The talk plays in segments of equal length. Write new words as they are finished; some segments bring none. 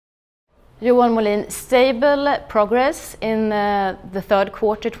Johan Molin, stable progress in the third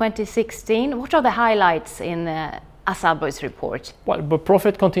quarter 2016. What are the highlights in ASSA ABLOY's report? Well, but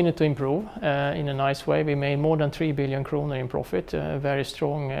profit continued to improve in a nice way. We made more than 3 billion kronor in profit, a very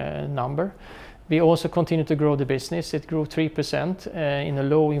strong number. We also continue to grow the business. It grew 3% in a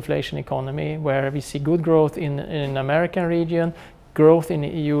low inflation economy, where we see good growth in American region, growth in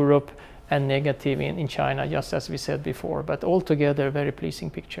Europe, and negative in China, just as we said before. But altogether, a very pleasing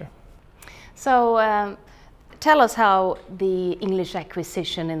picture. So tell us how the English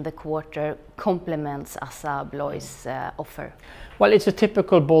acquisition in the quarter complements ASSA ABLOY's offer. Well, it's a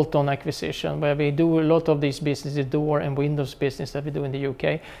typical bolt-on acquisition where we do a lot of these businesses, door and windows business that we do in the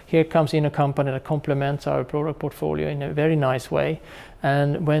UK. Here comes in a company that complements our product portfolio in a very nice way.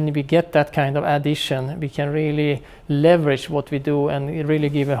 And when we get that kind of addition, we can really leverage what we do and really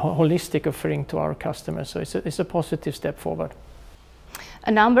give a holistic offering to our customers. So it's a positive step forward.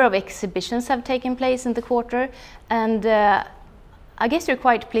 A number of exhibitions have taken place in the quarter, and I guess you're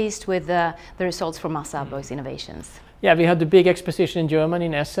quite pleased with the results from ASSA ABLOY's innovations. Yeah, we had the big exposition in Germany,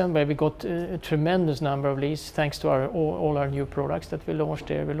 in Essen, where we got a tremendous number of leads thanks to all our new products that we launched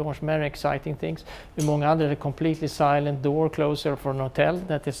there. We launched very exciting things, among others a completely silent door closer for an hotel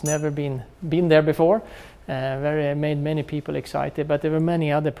that has never been there before. Made many people excited, but there were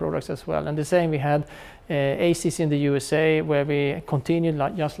many other products as well. And the same, we had ASSA in the USA, where we continued,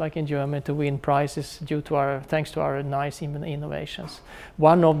 just like in Germany, to win prizes thanks to our nice innovations.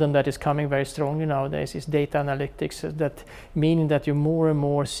 One of them that is coming very strongly nowadays is data analytics, meaning that you more and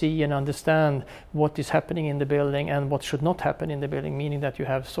more see and understand what is happening in the building and what should not happen in the building, meaning that you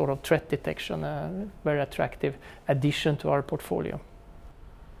have sort of threat detection, a very attractive addition to our portfolio.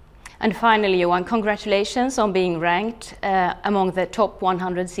 And finally, Johan, congratulations on being ranked among the top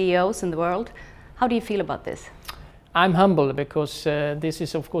 100 CEOs in the world. How do you feel about this? I'm humble because this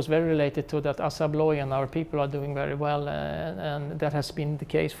is of course very related to that ASSA ABLOY and our people are doing very well, and that has been the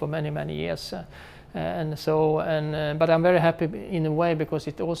case for many years. But I'm very happy in a way because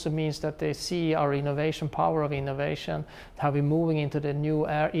it also means that they see our innovation, power of innovation, how we're moving into the new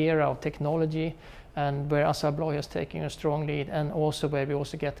era of technology, and where ASSA ABLOY is taking a strong lead, and also where we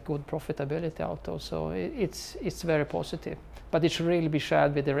also get good profitability out of. So it's very positive, but it should really be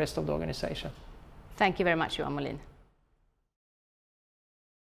shared with the rest of the organization. Thank you very much, Johan Molin.